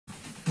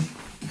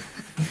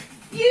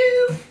you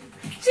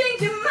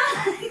change your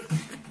mind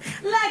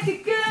like a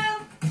girl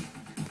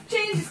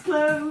changes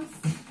clothes.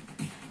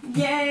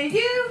 Yeah,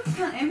 you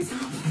can't aim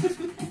yourself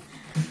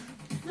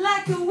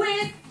like a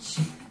witch,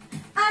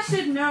 I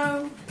should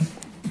know.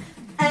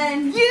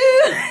 And you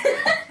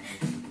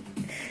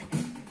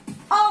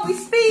always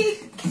speak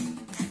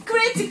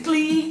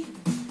critically,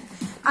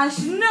 I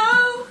should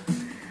know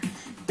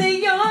that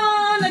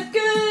you're not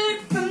good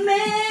for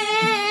me.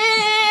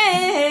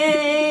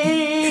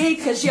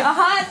 'Cause you're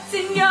hot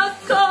and you're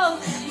cold,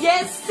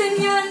 yes and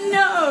you're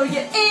no.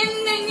 You're in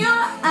and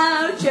you're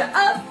out, you're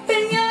up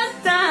and you're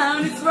down.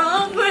 It's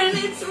wrong when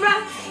it's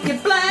right,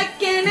 you're black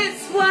and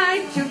it's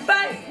white. You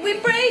fight, we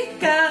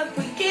break up,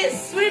 we kiss,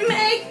 we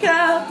make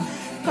up.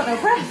 Got no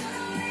breath.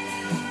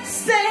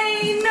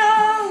 Say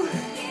no,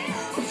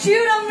 but you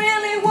don't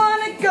really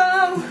wanna go.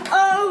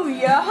 Oh,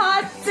 you're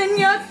hot and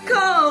you're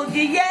cold,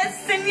 you're yes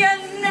and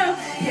you're no.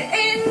 You're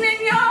in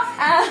and you're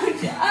out,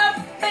 you're up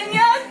and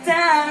you're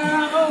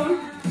down.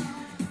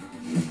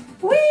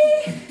 We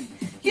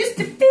used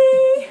to be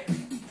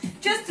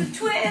just the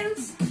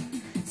twins,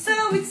 so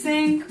we'd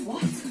think,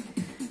 what?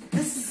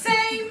 The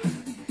same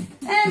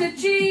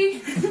energy,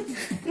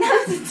 now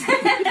the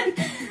 10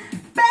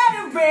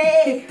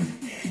 battery.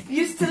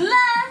 Used to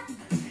laugh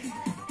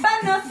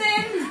about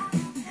nothing,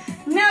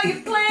 now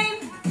you're plain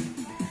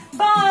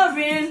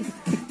boring.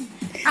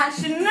 I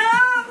should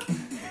know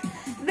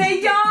that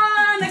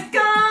you're not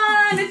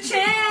gonna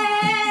change.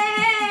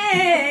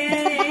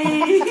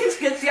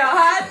 'Cause you're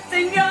hot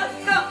and you're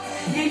cold,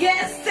 you're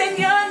yes and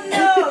you're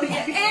no.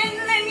 You're in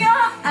and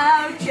you're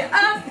out, you're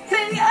up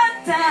and you're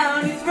down.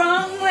 It's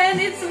wrong when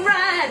it's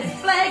right, it's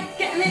black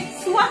and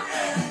it's white.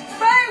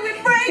 Right, we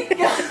break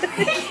up,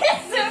 we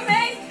kiss and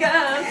make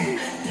up.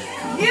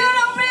 You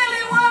don't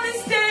really want to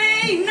stay,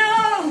 no.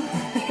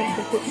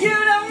 You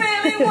don't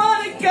really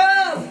want to go.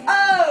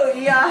 Oh,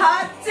 you're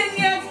hot and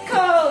you're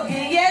cold,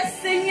 you're yes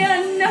and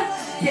you're no.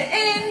 You're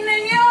in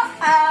and you're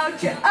out,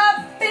 you're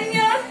up and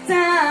you're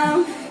down.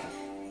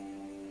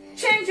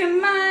 Change your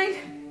mind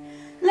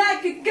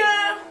like a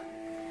girl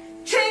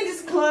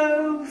changes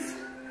clothes.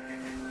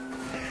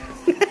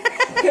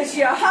 'Cause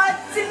you're hot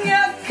and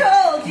you're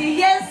cold, you're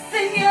yes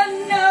and you're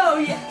no.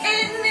 You're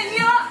in and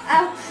you're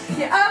out,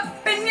 you're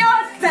up and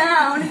you're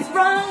down. It's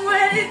wrong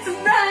when it's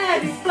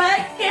right, it's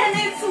black and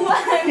it's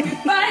white. We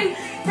fight,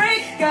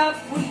 break up,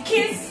 we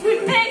kiss, we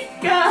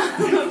make up.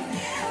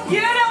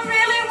 You don't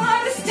really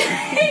want to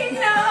stay,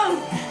 no.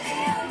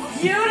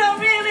 You don't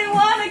really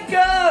want to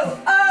go.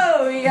 Oh,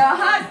 you're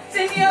hot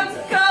and you're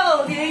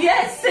cold, you're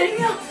yes and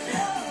you're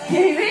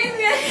in and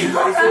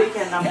you're out,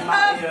 you're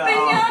up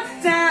and you're